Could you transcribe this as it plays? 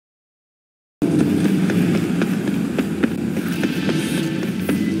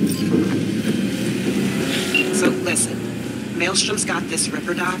Maelstrom's got this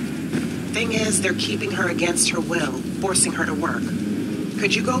Ripper doc. Thing is, they're keeping her against her will, forcing her to work.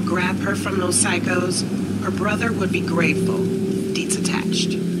 Could you go grab her from those psychos? Her brother would be grateful. Deeds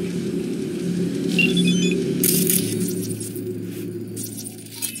attached.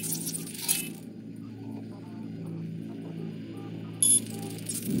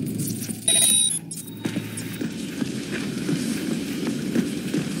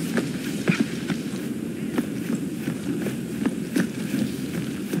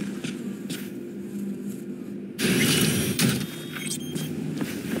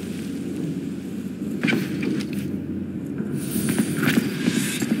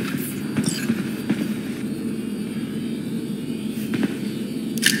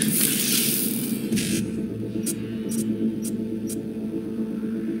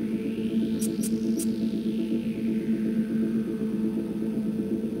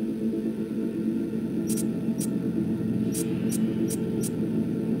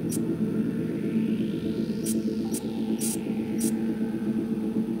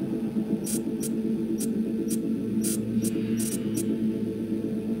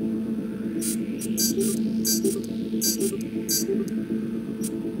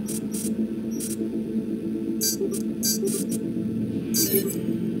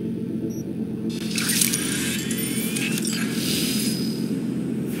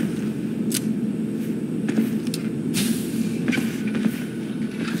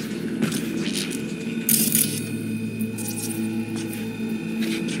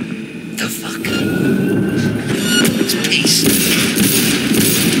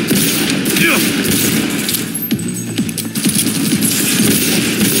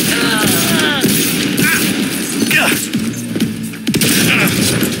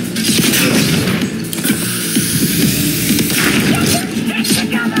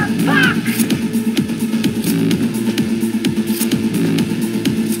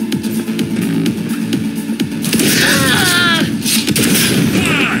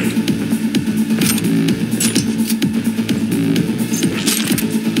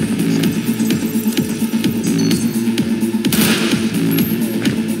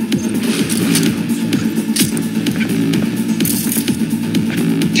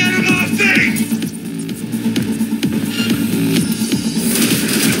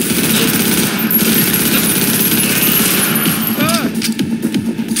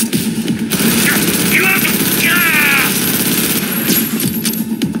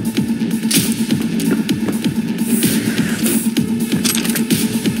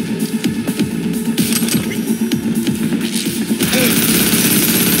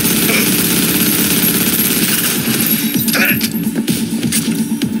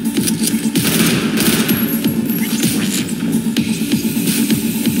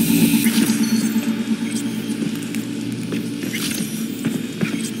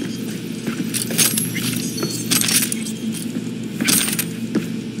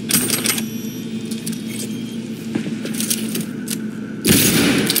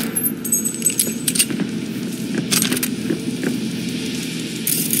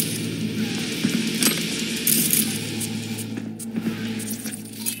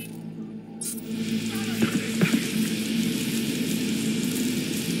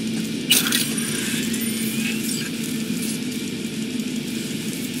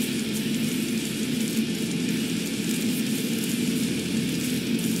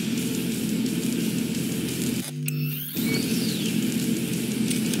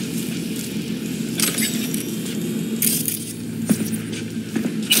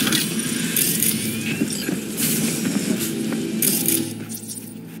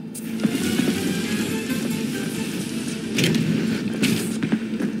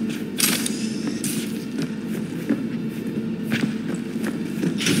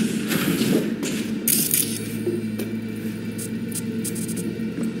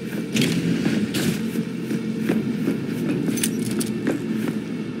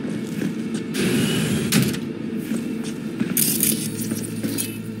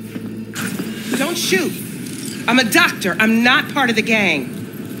 Don't shoot. I'm a doctor. I'm not part of the gang.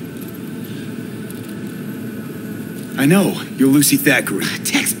 I know. You're Lucy Thackeray.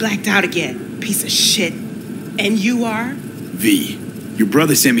 Text blacked out again. Piece of shit. And you are? V. Your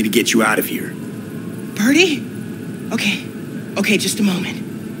brother sent me to get you out of here. Birdie? Okay. Okay, just a moment.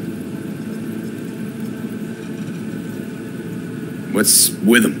 What's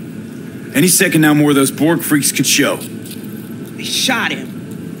with him? Any second now, more of those Borg freaks could show. They shot him.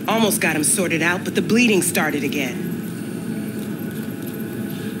 Almost got him sorted out, but the bleeding started again.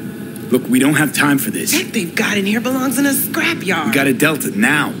 Look, we don't have time for this. Tech they've got in here belongs in a scrapyard. We got a Delta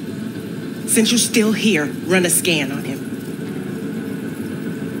now. Since you're still here, run a scan on him.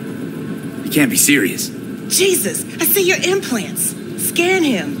 You can't be serious. Jesus, I see your implants. Scan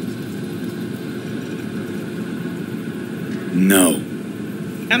him. No.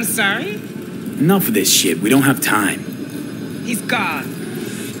 I'm sorry? Enough of this shit. We don't have time. He's gone.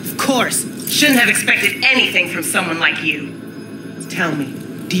 Of course. Shouldn't have expected anything from someone like you. Tell me,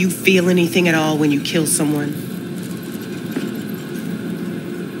 do you feel anything at all when you kill someone?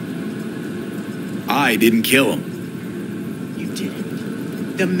 I didn't kill him. You didn't.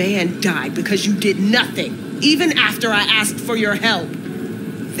 The man died because you did nothing, even after I asked for your help.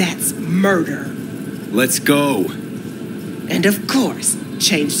 That's murder. Let's go. And of course,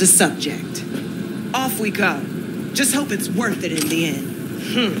 change the subject. Off we go. Just hope it's worth it in the end.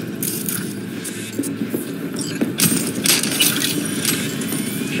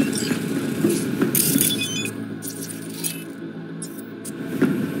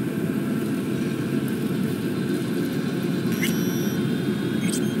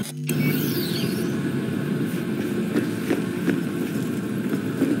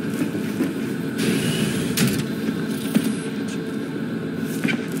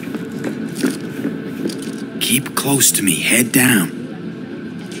 Keep close to me. Head down.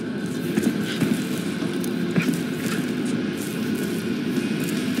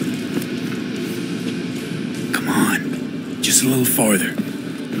 Come on. Just a little farther.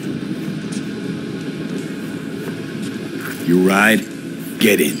 You ride?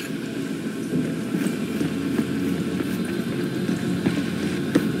 Get in.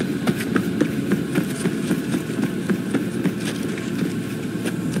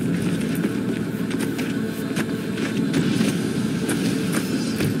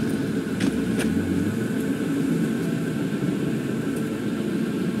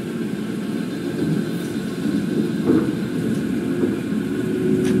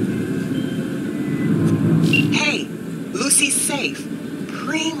 Safe.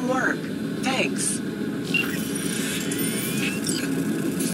 Preem work. Thanks.